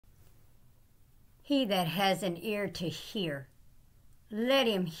He that has an ear to hear, let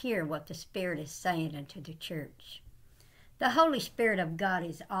him hear what the Spirit is saying unto the church. The Holy Spirit of God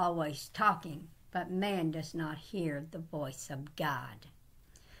is always talking, but man does not hear the voice of God.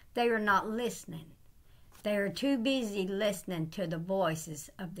 They are not listening. They are too busy listening to the voices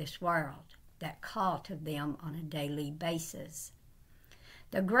of this world that call to them on a daily basis.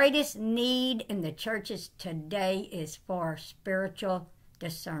 The greatest need in the churches today is for spiritual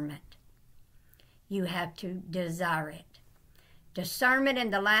discernment. You have to desire it. Discernment in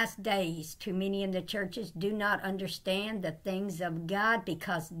the last days. Too many in the churches do not understand the things of God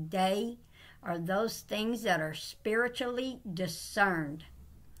because they are those things that are spiritually discerned.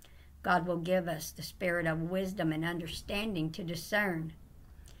 God will give us the spirit of wisdom and understanding to discern.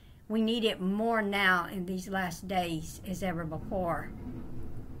 We need it more now in these last days as ever before.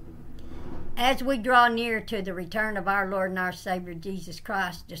 As we draw near to the return of our Lord and our Savior Jesus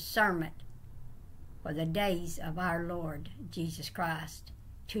Christ, discernment for the days of our Lord Jesus Christ,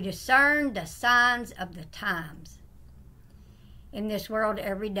 to discern the signs of the times. In this world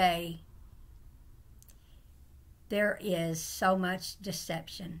every day, there is so much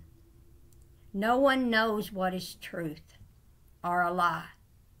deception. No one knows what is truth or a lie.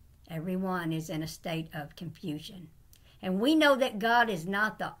 Everyone is in a state of confusion. And we know that God is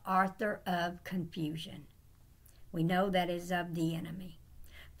not the author of confusion. We know that is of the enemy.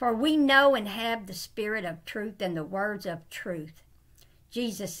 For we know and have the spirit of truth and the words of truth.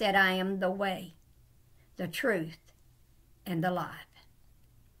 Jesus said, I am the way, the truth, and the life.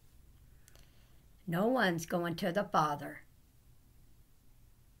 No one's going to the Father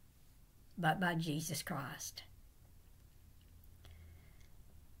but by Jesus Christ.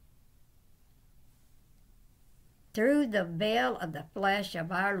 Through the veil of the flesh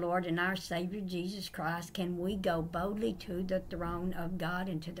of our Lord and our Savior Jesus Christ can we go boldly to the throne of God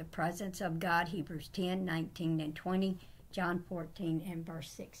and to the presence of God. Hebrews 10, 19, and 20, John 14, and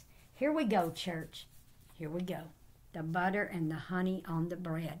verse 6. Here we go, church. Here we go. The butter and the honey on the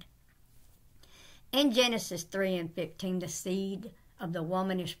bread. In Genesis 3 and 15, the seed of the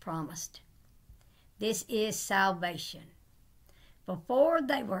woman is promised. This is salvation. Before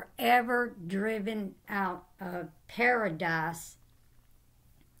they were ever driven out of paradise,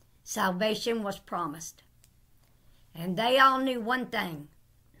 salvation was promised. And they all knew one thing,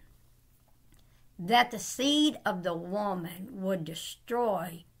 that the seed of the woman would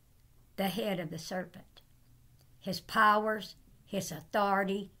destroy the head of the serpent. His powers, his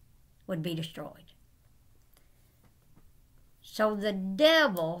authority would be destroyed. So the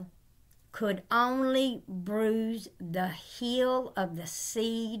devil could only bruise the heel of the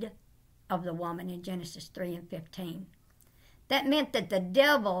seed of the woman in Genesis 3 and 15. That meant that the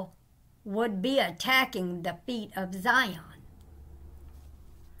devil would be attacking the feet of Zion.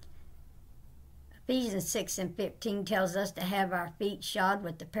 Ephesians 6 and 15 tells us to have our feet shod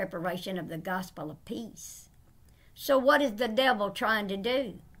with the preparation of the gospel of peace. So what is the devil trying to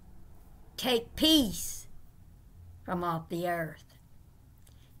do? Take peace from off the earth.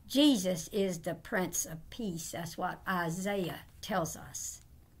 Jesus is the Prince of Peace. That's what Isaiah tells us.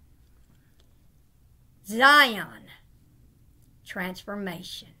 Zion,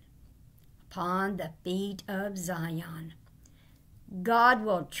 transformation. Upon the feet of Zion, God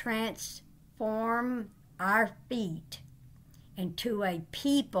will transform our feet into a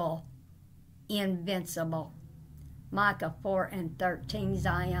people invincible. Micah 4 and 13,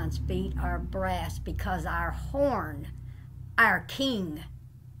 Zion's feet are brass because our horn, our king,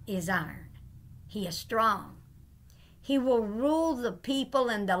 is iron. He is strong. He will rule the people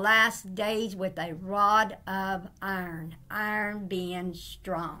in the last days with a rod of iron, iron being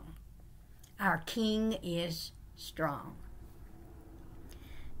strong. Our king is strong.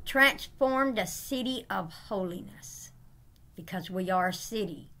 Transformed a city of holiness, because we are a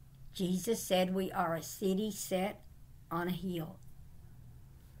city. Jesus said we are a city set on a hill.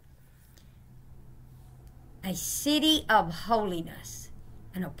 A city of holiness.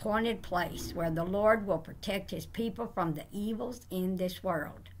 An appointed place where the Lord will protect his people from the evils in this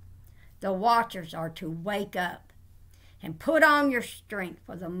world. The watchers are to wake up and put on your strength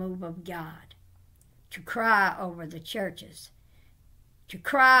for the move of God, to cry over the churches, to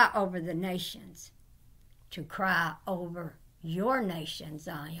cry over the nations, to cry over your nation,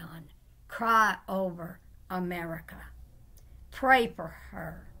 Zion. Cry over America. Pray for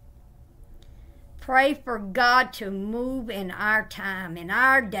her. Pray for God to move in our time, in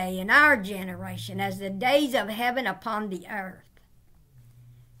our day, in our generation, as the days of heaven upon the earth.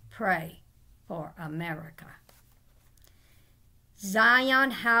 Pray for America. Zion,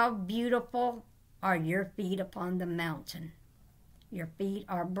 how beautiful are your feet upon the mountain. Your feet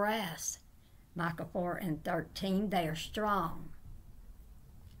are brass. Micah 4:13, they are strong.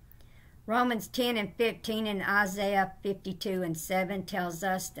 Romans 10:15 and Isaiah 52:7 tells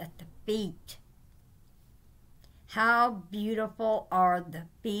us that the feet, how beautiful are the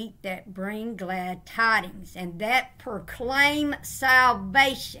feet that bring glad tidings and that proclaim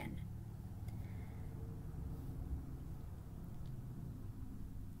salvation.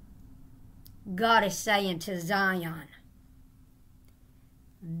 God is saying to Zion,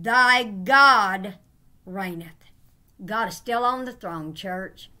 thy God reigneth. God is still on the throne,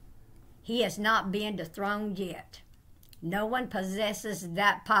 church. He has not been dethroned yet. No one possesses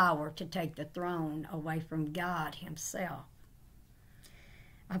that power to take the throne away from God himself.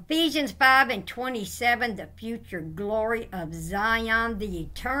 Ephesians 5:27, the future glory of Zion, the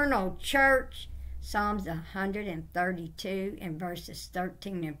eternal church. Psalms 132 and verses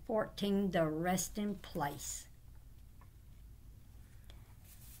 13 and 14, the resting place.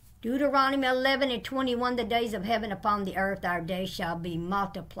 Deuteronomy 11:21, the days of heaven upon the earth, our days shall be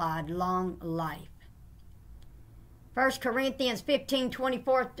multiplied, long life. 1 Corinthians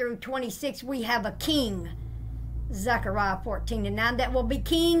 15:24 through 26, we have a king, Zechariah 14:9, that will be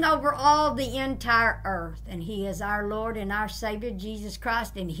king over all the entire earth. And he is our Lord and our Savior, Jesus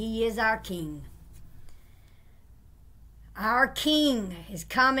Christ, and he is our king. Our king is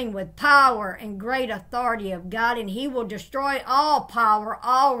coming with power and great authority of God, and he will destroy all power,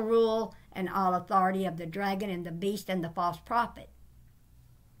 all rule, and all authority of the dragon and the beast and the false prophet.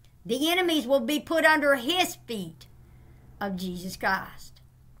 The enemies will be put under his feet of Jesus Christ.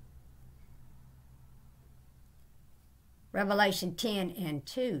 Revelation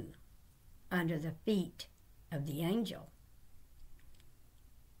 10:2, under the feet of the angel.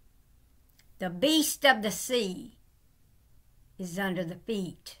 The beast of the sea is under the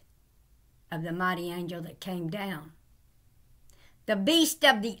feet of the mighty angel that came down. The beast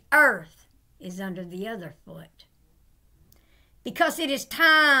of the earth is under the other foot. Because it is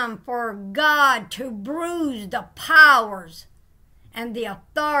time for God to bruise the powers and the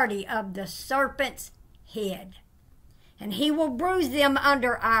authority of the serpent's head. And he will bruise them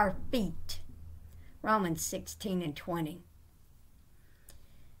under our feet. Romans 16:20.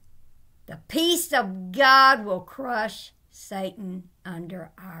 The peace of God will crush Satan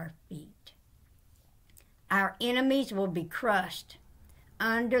under our feet. Our enemies will be crushed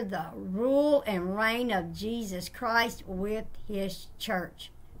under the rule and reign of Jesus Christ with his church.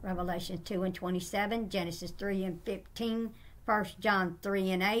 Revelation 2:27, Genesis 3:15, 1 John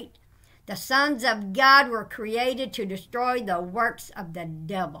 3:8. The sons of God were created to destroy the works of the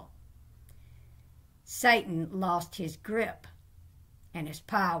devil. Satan lost his grip and his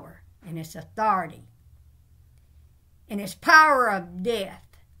power and his authority and his power of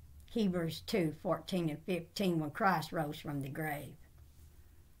death. Hebrews 2:14-15, when Christ rose from the grave.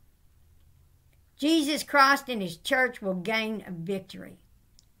 Jesus Christ and his church will gain a victory.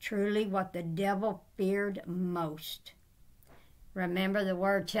 Truly what the devil feared most. Remember, the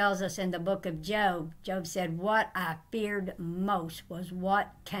word tells us in the book of Job, Job said, what I feared most was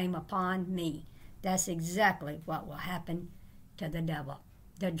what came upon me. That's exactly what will happen to the devil,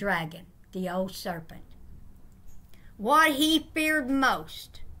 the dragon, the old serpent. What he feared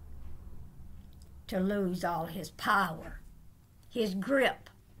most, to lose all his power, his grip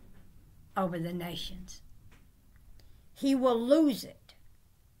over the nations. He will lose it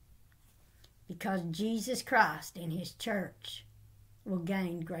because Jesus Christ and his church will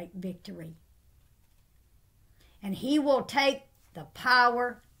gain great victory. And he will take the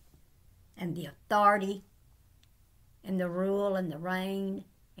power and the authority and the rule and the reign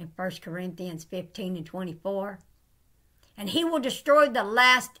in 1 Corinthians 15:24. And he will destroy the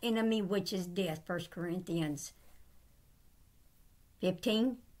last enemy, which is death, 1 Corinthians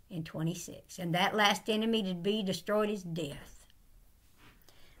 15:26. And that last enemy to be destroyed is death.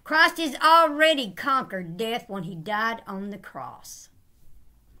 Christ has already conquered death when he died on the cross.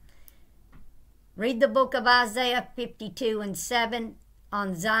 Read the book of Isaiah 52:7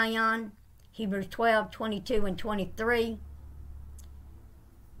 on Zion, Hebrews 12:22-23,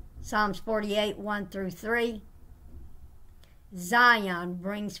 Psalms 48:1-3. Zion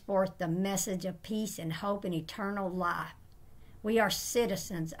brings forth the message of peace and hope and eternal life. We are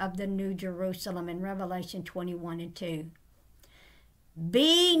citizens of the New Jerusalem in Revelation 21:2.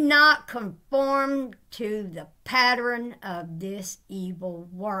 Be not conformed to the pattern of this evil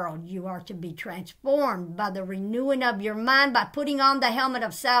world. You are to be transformed by the renewing of your mind, by putting on the helmet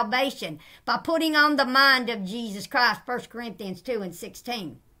of salvation, by putting on the mind of Jesus Christ, 1 Corinthians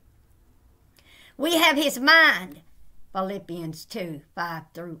 2:16. We have his mind, Philippians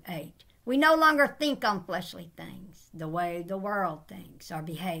 2:5-8. We no longer think on fleshly things the way the world thinks or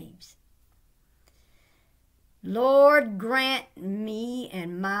behaves. Lord, grant me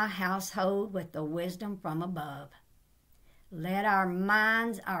and my household with the wisdom from above. Let our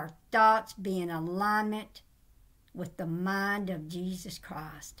minds, our thoughts be in alignment with the mind of Jesus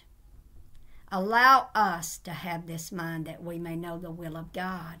Christ. Allow us to have this mind that we may know the will of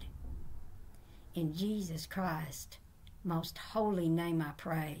God. In Jesus Christ's most holy name I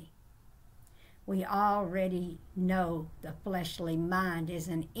pray. We already know the fleshly mind is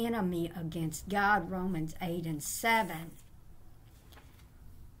an enemy against God, Romans 8:7.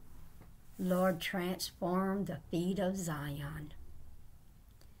 Lord, transform the feet of Zion.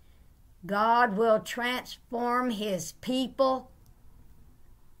 God will transform his people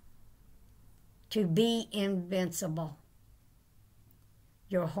to be invincible.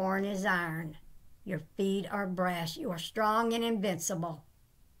 Your horn is iron. Your feet are brass. You are strong and invincible.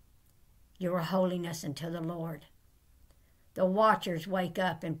 Your holiness unto the Lord. The watchers wake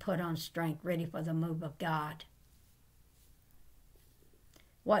up and put on strength, ready for the move of God.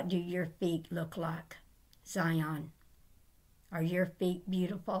 What do your feet look like, Zion? Are your feet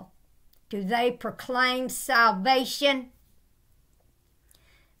beautiful? Do they proclaim salvation?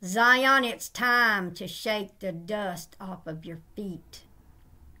 Zion, it's time to shake the dust off of your feet.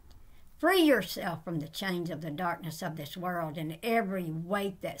 Free yourself from the chains of the darkness of this world and every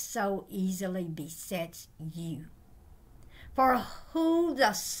weight that so easily besets you. For who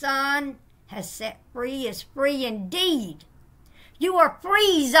the Son has set free is free indeed. You are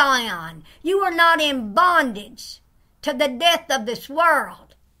free, Zion. You are not in bondage to the death of this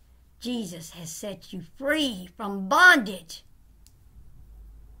world. Jesus has set you free from bondage.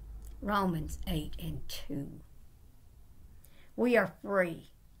 Romans 8:2. We are free.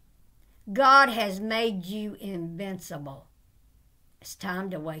 God has made you invincible. It's time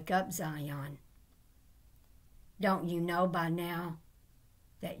to wake up, Zion. Don't you know by now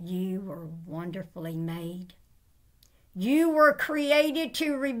that you were wonderfully made? You were created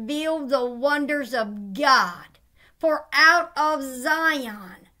to reveal the wonders of God. For out of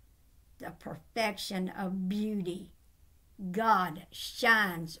Zion, the perfection of beauty, God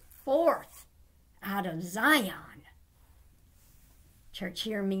shines forth out of Zion. Church,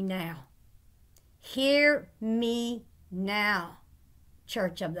 hear me now. Hear me now,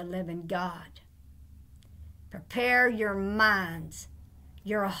 Church of the living God. Prepare your minds,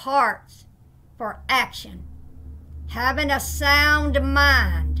 your hearts for action. Having a sound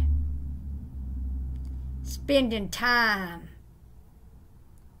mind. Spending time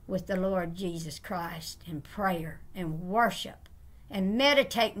with the Lord Jesus Christ in prayer and worship and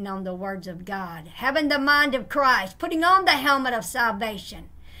meditating on the words of God. Having the mind of Christ. Putting on the helmet of salvation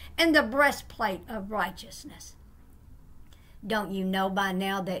and the breastplate of righteousness. Don't you know by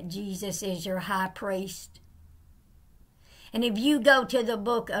now that Jesus is your high priest? And if you go to the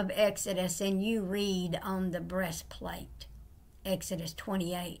book of Exodus and you read on the breastplate, Exodus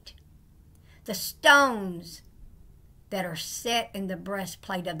 28, the stones that are set in the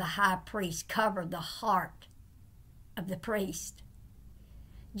breastplate of the high priest cover the heart of the priest.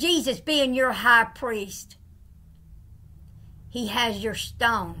 Jesus being your high priest, he has your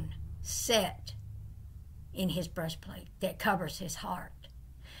stone set in his breastplate that covers his heart.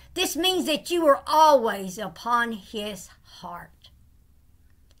 This means that you are always upon his heart.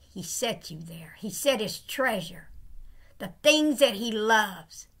 He set you there. He set his treasure, the things that he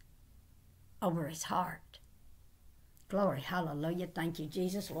loves, over his heart. Glory, hallelujah. Thank you,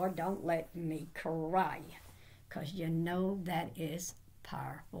 Jesus. Lord, don't let me cry, because you know that is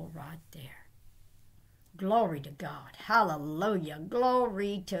powerful right there. Glory to God. Hallelujah.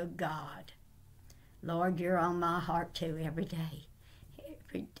 Glory to God. Lord, you're on my heart too every day.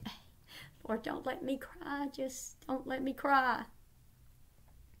 Every day. Lord, don't let me cry. Just don't let me cry.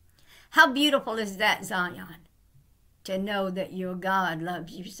 How beautiful is that, Zion? To know that your God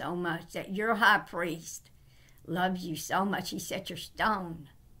loves you so much, that your high priest loves you so much, he set your stone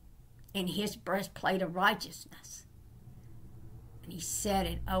in his breastplate of righteousness. And he set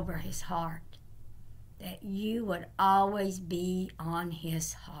it over his heart, that you would always be on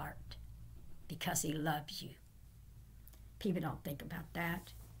his heart because he loves you. People don't think about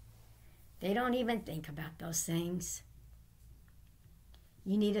that. They don't even think about those things.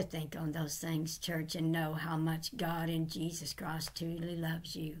 You need to think on those things, church, and know how much God and Jesus Christ truly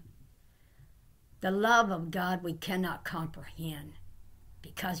loves you. The love of God we cannot comprehend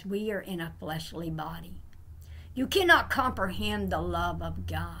because we are in a fleshly body. You cannot comprehend the love of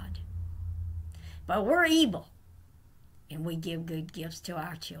God. But we're evil, and we give good gifts to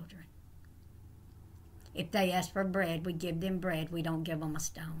our children. If they ask for bread, we give them bread. We don't give them a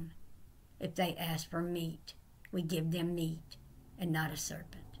stone. If they ask for meat, we give them meat and not a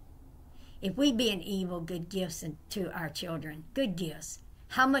serpent. If we be an evil, good gifts to our children, good gifts,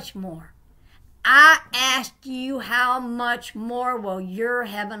 how much more? I ask you, how much more will your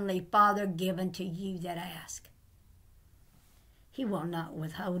heavenly Father give unto you that ask? He will not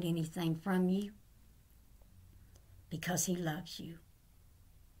withhold anything from you because he loves you.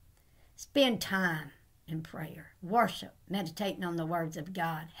 Spend time in prayer, worship, meditating on the words of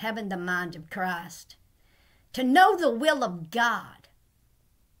God, having the mind of Christ, to know the will of God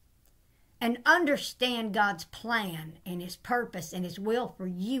and understand God's plan and his purpose and his will for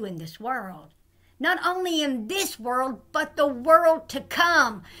you in this world. Not only in this world, but the world to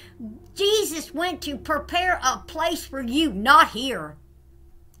come. Jesus went to prepare a place for you, not here,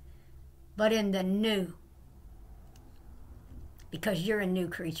 but in the new. Because you're a new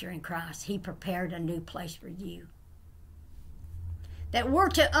creature in Christ. He prepared a new place for you. That we're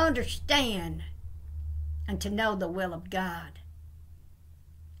to understand and to know the will of God.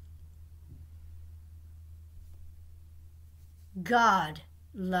 God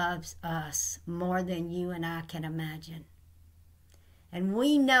loves us more than you and I can imagine. And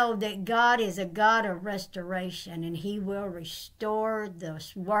we know that God is a God of restoration, and he will restore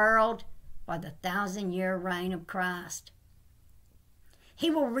this world for the 1,000-year reign of Christ. He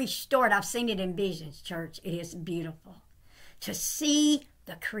will restore it. I've seen it in visions, church. It is beautiful to see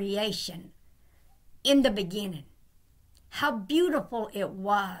the creation in the beginning. How beautiful it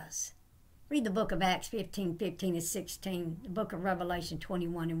was. Read the book of Acts 15:15 and 16, the book of Revelation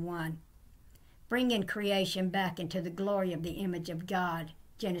 21:1. Bringing creation back into the glory of the image of God,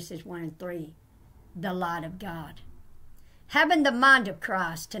 Genesis 1:3, the light of God. Having the mind of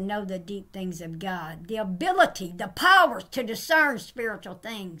Christ to know the deep things of God, the ability, the powers to discern spiritual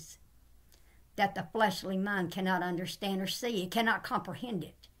things that the fleshly mind cannot understand or see. It cannot comprehend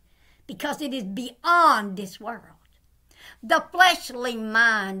it because it is beyond this world. The fleshly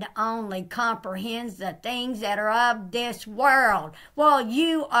mind only comprehends the things that are of this world. Well,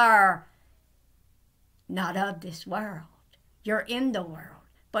 you are not of this world. You're in the world,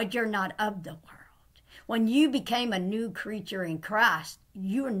 but you're not of the world. When you became a new creature in Christ,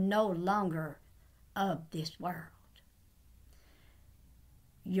 you're no longer of this world.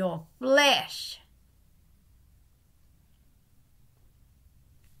 Your flesh,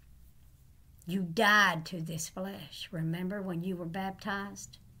 you died to this flesh. Remember when you were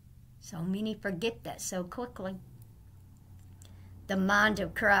baptized? So many forget that so quickly. The mind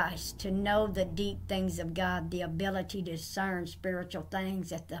of Christ, to know the deep things of God, the ability to discern spiritual things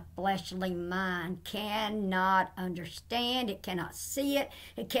that the fleshly mind cannot understand. It cannot see it.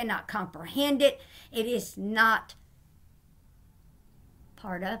 It cannot comprehend it. It is not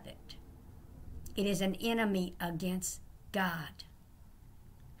part of it. It is an enemy against God.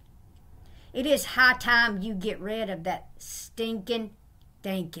 It is high time you get rid of that stinking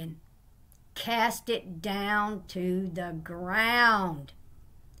thinking. Cast it down to the ground.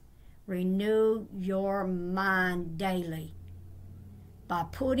 Renew your mind daily by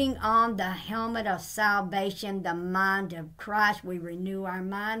putting on the helmet of salvation, the mind of Christ. We renew our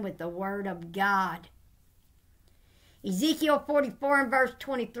mind with the Word of God. Ezekiel 44 and verse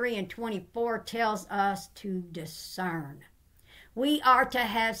 23 and 24 tells us to discern. We are to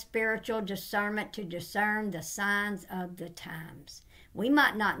have spiritual discernment to discern the signs of the times. We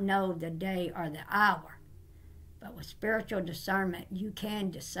might not know the day or the hour, but with spiritual discernment, you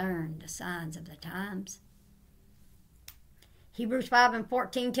can discern the signs of the times. Hebrews 5 and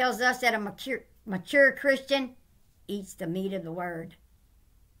 14 tells us that a mature Christian eats the meat of the Word,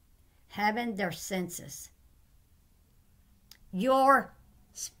 having their senses. Your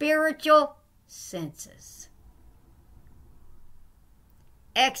spiritual senses.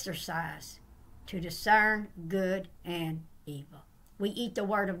 Exercise to discern good and evil. We eat the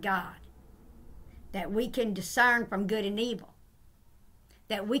Word of God, that we can discern from good and evil,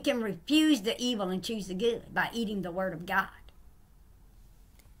 that we can refuse the evil and choose the good by eating the Word of God.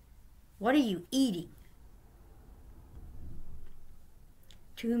 What are you eating?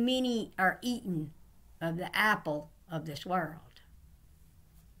 Too many are eating of the apple of this world.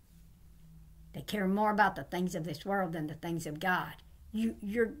 They care more about the things of this world than the things of God.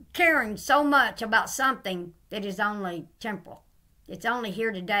 You're caring so much about something that is only temporal. It's only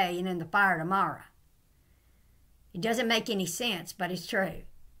here today and in the fire tomorrow. It doesn't make any sense, but it's true.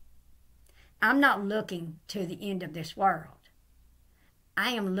 I'm not looking to the end of this world.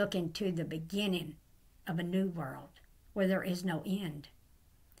 I am looking to the beginning of a new world where there is no end.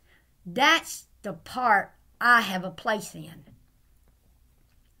 That's the part I have a place in.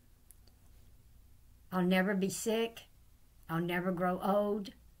 I'll never be sick. I'll never grow old.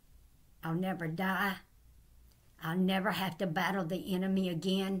 I'll never die. I'll never have to battle the enemy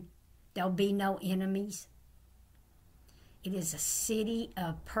again. There'll be no enemies. It is a city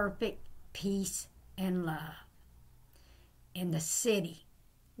of perfect peace and love. In the city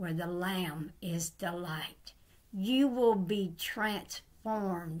where the Lamb is the light, you will be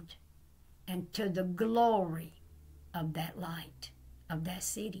transformed into the glory of that light, of that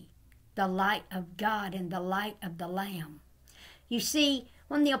city, the light of God and the light of the Lamb. You see,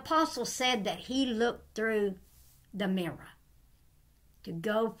 when the apostle said that he looked through the mirror to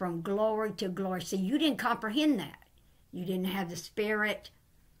go from glory to glory, see, you didn't comprehend that. You didn't have the spirit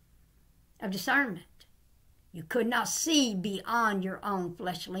of discernment. You could not see beyond your own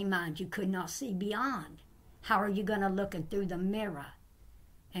fleshly mind. You could not see beyond. How are you going to look through the mirror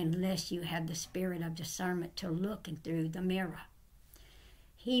unless you have the spirit of discernment to look through the mirror?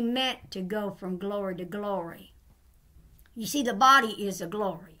 He meant to go from glory to glory. You see, the body is a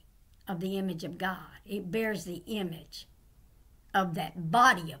glory of the image of God. It bears the image of that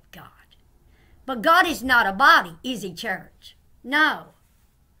body of God. But God is not a body, is he, church? No.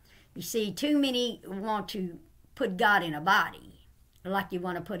 You see, too many want to put God in a body, like you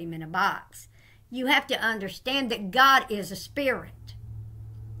want to put him in a box. You have to understand that God is a spirit.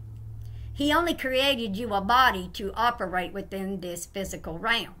 He only created you a body to operate within this physical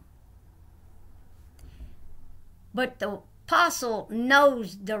realm. But the apostle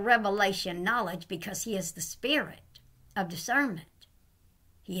knows the revelation knowledge because he is the spirit of discernment.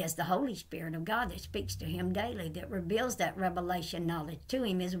 He has the Holy Spirit of God that speaks to him daily, that reveals that revelation knowledge to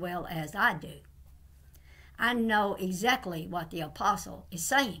him as well as I do. I know exactly what the apostle is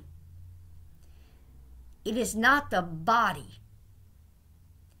saying. It is not the body.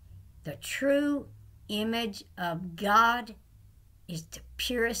 The true image of God is the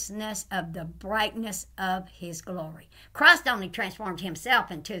pureness of the brightness of his glory. Christ only transformed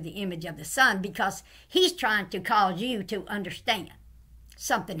himself into the image of the Son because he's trying to cause you to understand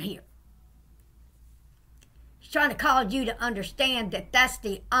something here. He's trying to cause you to understand that that's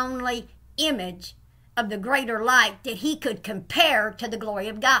the only image of the greater light that he could compare to the glory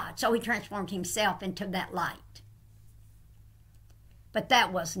of God. So he transformed himself into that light. But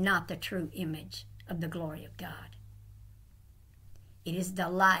that was not the true image of the glory of God. It is the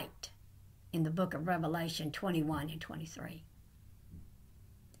light in the book of Revelation 21 and 23.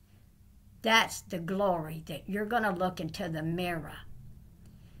 That's the glory that you're going to look into the mirror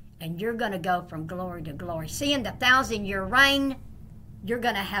and you're going to go from glory to glory. See, in the 1,000-year reign, you're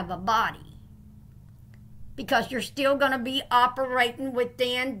going to have a body because you're still going to be operating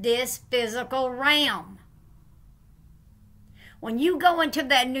within this physical realm. When you go into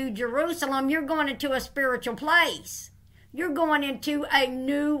that new Jerusalem, you're going into a spiritual place. You're going into a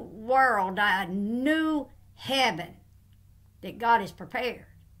new world, a new heaven that God has prepared.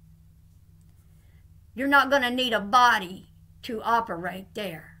 You're not going to need a body to operate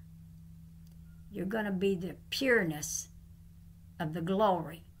there. You're going to be the pureness of the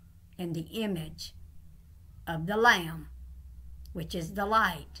glory and the image of the Lamb, which is the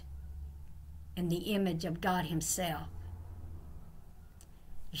light, and the image of God himself.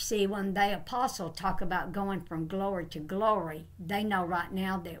 You see, when the apostles talk about going from glory to glory, they know right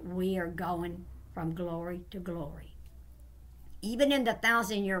now that we are going from glory to glory. Even in the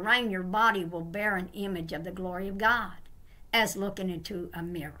 1,000-year reign, your body will bear an image of the glory of God as looking into a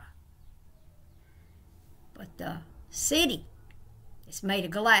mirror. But the city is made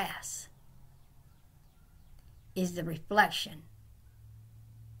of glass, is the reflection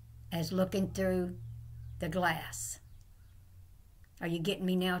as looking through the glass. Are you getting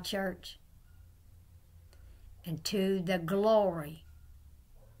me now, church? And to the glory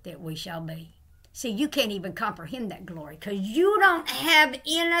that we shall be. See, you can't even comprehend that glory because you don't have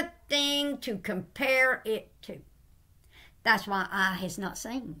anything to compare it to. That's why eye has not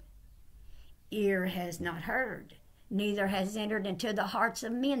seen, ear has not heard, neither has entered into the hearts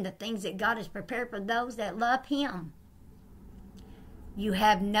of men the things that God has prepared for those that love him. You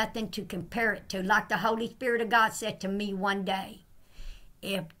have nothing to compare it to. Like the Holy Spirit of God said to me one day,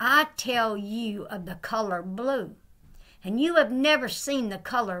 if I tell you of the color blue, and you have never seen the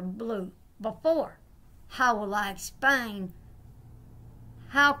color blue before, how will I explain?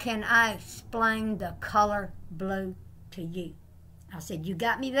 How can I explain the color blue to you? I said, you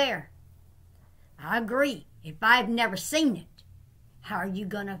got me there. I agree. If I've never seen it, how are you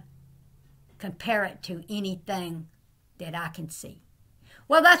going to compare it to anything that I can see?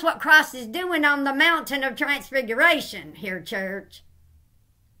 Well, that's what Christ is doing on the mountain of transfiguration here, church.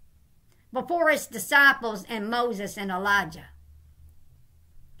 Before his disciples and Moses and Elijah.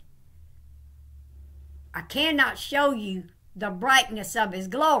 I cannot show you the brightness of his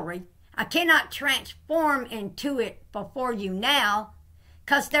glory. I cannot transform into it before you now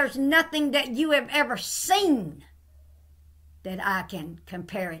because there's nothing that you have ever seen that I can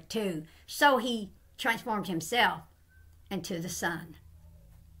compare it to. So he transformed himself into the Son.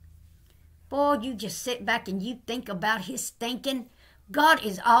 Boy, you just sit back and you think about his thinking. God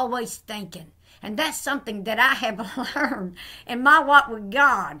is always thinking. And that's something that I have learned in my walk with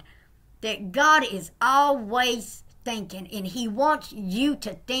God, that God is always thinking, and he wants you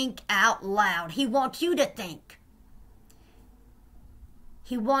to think out loud. He wants you to think.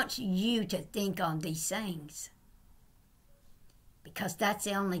 He wants you to think on these things, because that's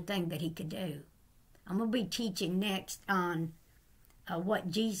the only thing that he could do. I'm going to be teaching next on what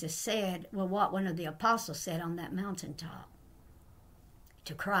Jesus said, well, what one of the apostles said on that mountaintop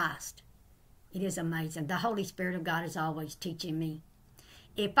to Christ. It is amazing. The Holy Spirit of God is always teaching me.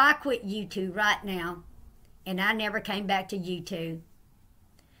 If I quit YouTube right now and I never came back to YouTube,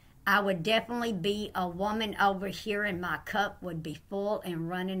 I would definitely be a woman over here and my cup would be full and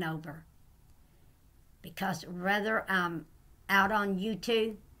running over. Because whether I'm out on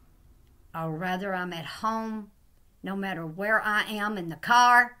YouTube or whether I'm at home, no matter where I am, in the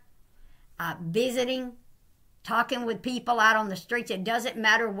car, visiting, talking with people out on the streets, it doesn't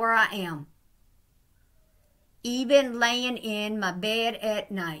matter where I am. Even laying in my bed at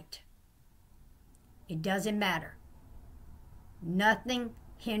night, it doesn't matter. Nothing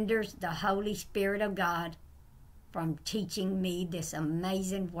hinders the Holy Spirit of God from teaching me this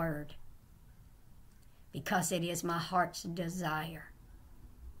amazing word, because it is my heart's desire.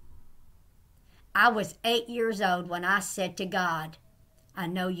 I was 8 years old when I said to God, I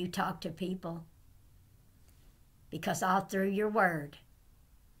know you talk to people, because all through your word,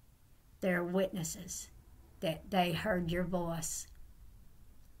 there are witnesses that they heard your voice.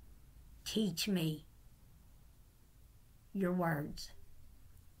 Teach me your words.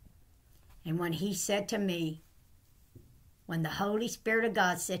 And when he said to me, when the Holy Spirit of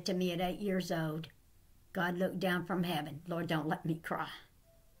God said to me at 8 years old, God looked down from heaven. Lord, don't let me cry.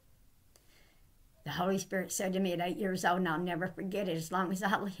 The Holy Spirit said to me at 8 years old, and I'll never forget it as long as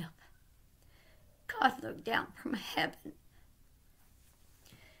I live. God looked down from heaven.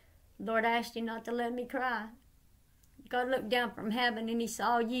 Lord, I asked you not to let me cry. God looked down from heaven and he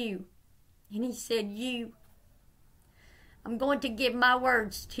saw you. And he said, you. I'm going to give my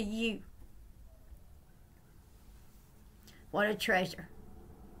words to you. What a treasure.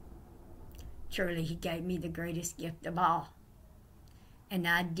 Truly, he gave me the greatest gift of all. And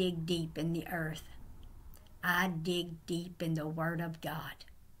I dig deep in the earth. I dig deep in the Word of God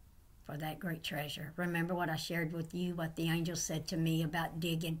for that great treasure. Remember what I shared with you, what the angel said to me about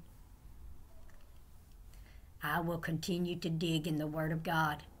digging. I will continue to dig in the Word of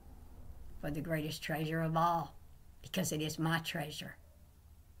God for the greatest treasure of all, because it is my treasure.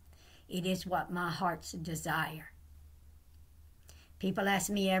 It is what my heart's desire. People ask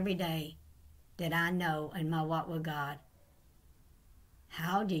me every day that I know in my walk with God,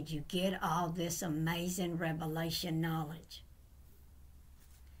 how did you get all this amazing revelation knowledge?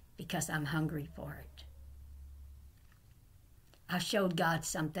 Because I'm hungry for it. I showed God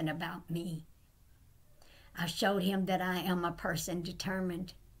something about me. I showed him that I am a person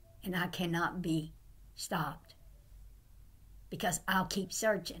determined and I cannot be stopped. Because I'll keep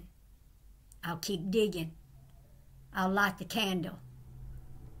searching. I'll keep digging. I'll light the candle.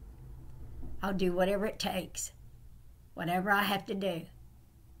 I'll do whatever it takes, whatever I have to do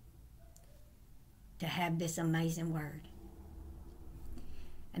to have this amazing word.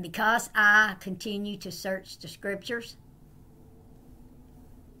 And because I continue to search the scriptures,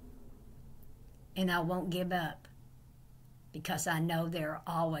 and I won't give up, because I know there are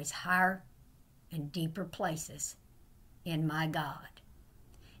always higher and deeper places in my God,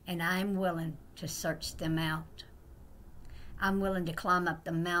 and I'm willing to search them out. I'm willing to climb up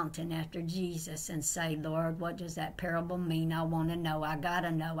the mountain after Jesus and say, Lord, what does that parable mean? I want to know. I got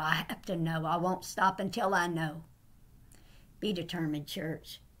to know. I have to know. I won't stop until I know. Be determined,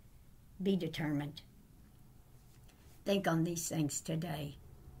 church. Be determined. Think on these things today.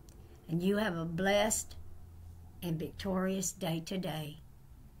 And you have a blessed and victorious day today.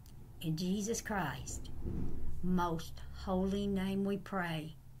 In Jesus Christ's most holy name we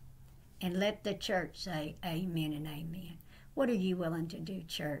pray. And let the church say amen and amen. What are you willing to do,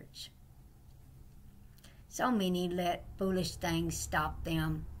 church? So many let foolish things stop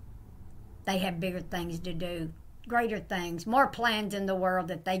them. They have bigger things to do, greater things, more plans in the world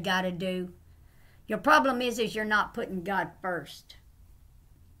that they got to do. Your problem is you're not putting God first.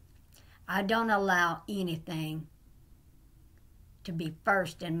 I don't allow anything to be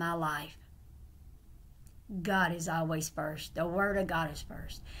first in my life. God is always first. The Word of God is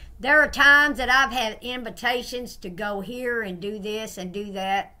first. There are times that I've had invitations to go here and do this and do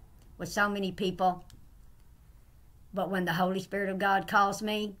that with so many people. But when the Holy Spirit of God calls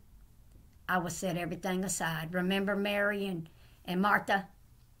me, I will set everything aside. Remember Mary and Martha?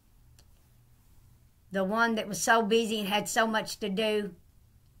 The one that was so busy and had so much to do.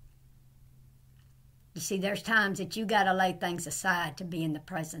 You see, there's times that you got to lay things aside to be in the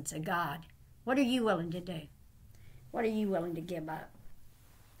presence of God. What are you willing to do? What are you willing to give up?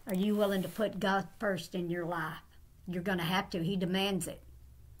 Are you willing to put God first in your life? You're going to have to. He demands it.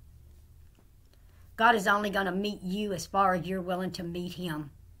 God is only going to meet you as far as you're willing to meet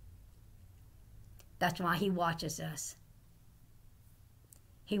Him. That's why He watches us.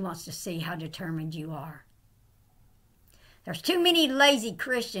 He wants to see how determined you are. There's too many lazy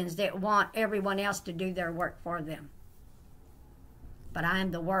Christians that want everyone else to do their work for them. But I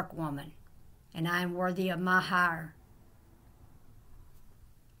am the work woman, and I am worthy of my hire.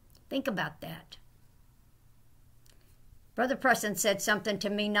 Think about that. Brother Preston said something to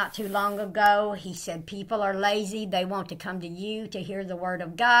me not too long ago. He said, people are lazy. They want to come to you to hear the Word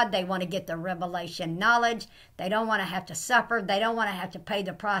of God. They want to get the revelation knowledge. They don't want to have to suffer. They don't want to have to pay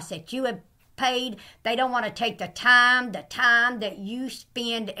the price that you have paid. They don't want to take the time that you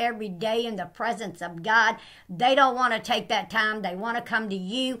spend every day in the presence of God. They don't want to take that time. They want to come to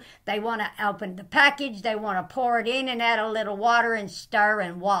you. They want to open the package. They want to pour it in and add a little water and stir,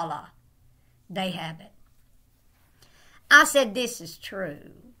 and voila, they have it. I said this is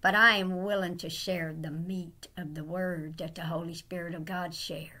true, but I am willing to share the meat of the Word that the Holy Spirit of God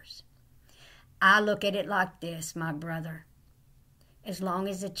shares. I look at it like this, my brother. As long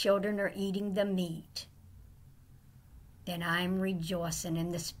as the children are eating the meat, then I'm rejoicing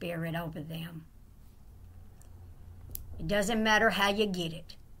in the Spirit over them. It doesn't matter how you get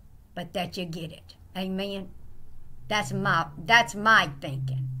it, but that you get it. Amen? That's my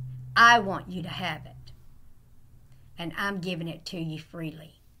thinking. I want you to have it. And I'm giving it to you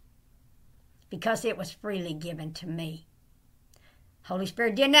freely. Because it was freely given to me. Holy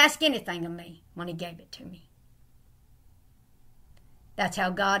Spirit didn't ask anything of me when He gave it to me. That's how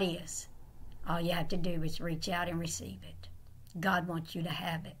God is. All you have to do is reach out and receive it. God wants you to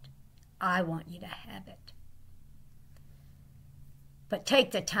have it. I want you to have it. But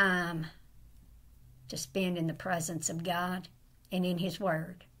take the time to spend in the presence of God and in His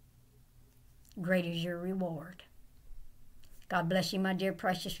Word. Great is your reward. God bless you, my dear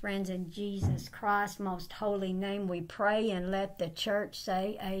precious friends. In Jesus Christ's most holy name we pray, and let the church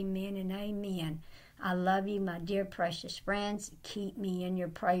say amen and amen. I love you, my dear precious friends. Keep me in your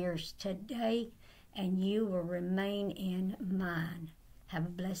prayers today, and you will remain in mine. Have a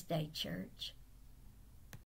blessed day, church.